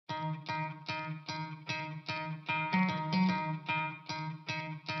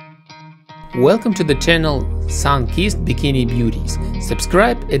Welcome to the channel Sun-Kissed Bikini Beauties.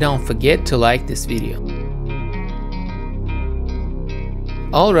 Subscribe and don't forget to like this video.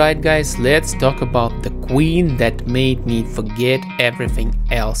 Alright guys, let's talk about the queen that made me forget everything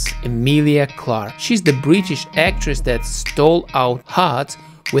else, Emilia Clarke. She's the British actress that stole our hearts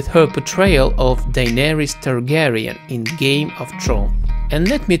with her portrayal of Daenerys Targaryen in Game of Thrones. And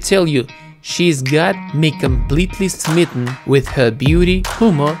let me tell you, she's got me completely smitten with her beauty,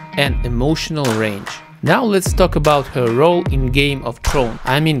 humor and emotional range. Now let's talk about her role in Game of Thrones.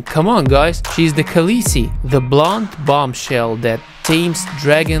 I mean, come on guys, she's the Khaleesi, the blonde bombshell that tames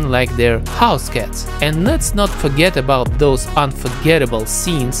dragons like their house cats. And let's not forget about those unforgettable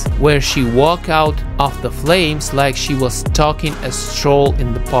scenes where she walked out of the flames like she was stalking a stroll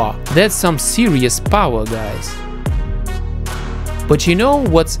in the park. That's some serious power, guys. But you know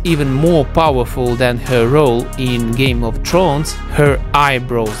what's even more powerful than her role in Game of Thrones? Her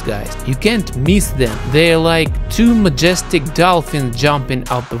eyebrows, guys. You can't miss them. They're like two majestic dolphins jumping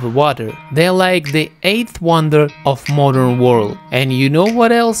out of the water. They're like the eighth wonder of modern world. And you know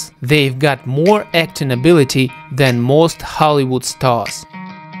what else? They've got more acting ability than most Hollywood stars.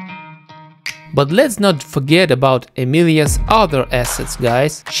 But let's not forget about Emilia's other assets,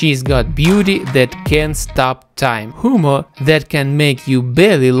 guys. She's got beauty that can't stop time, humor that can make you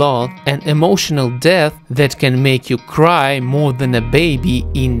belly laugh, and emotional depth that can make you cry more than a baby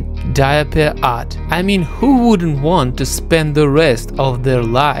in diaper art. I mean, who wouldn't want to spend the rest of their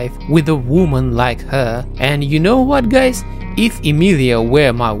life with a woman like her? And you know what, guys? If Emilia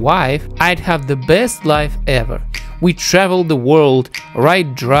were my wife, I'd have the best life ever. We travel the world,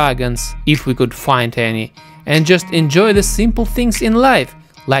 ride dragons if we could find any, and just enjoy the simple things in life,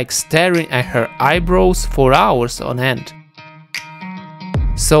 like staring at her eyebrows for hours on end.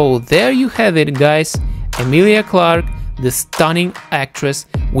 So there you have it, guys. Emilia Clarke, the stunning actress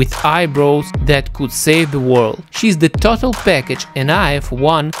with eyebrows that could save the world. She's the total package, and I, for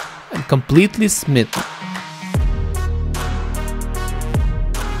one, am completely smitten.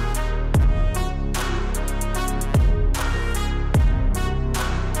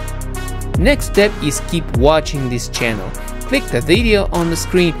 Next step is keep watching this channel. Click the video on the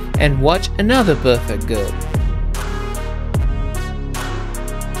screen and watch another perfect girl.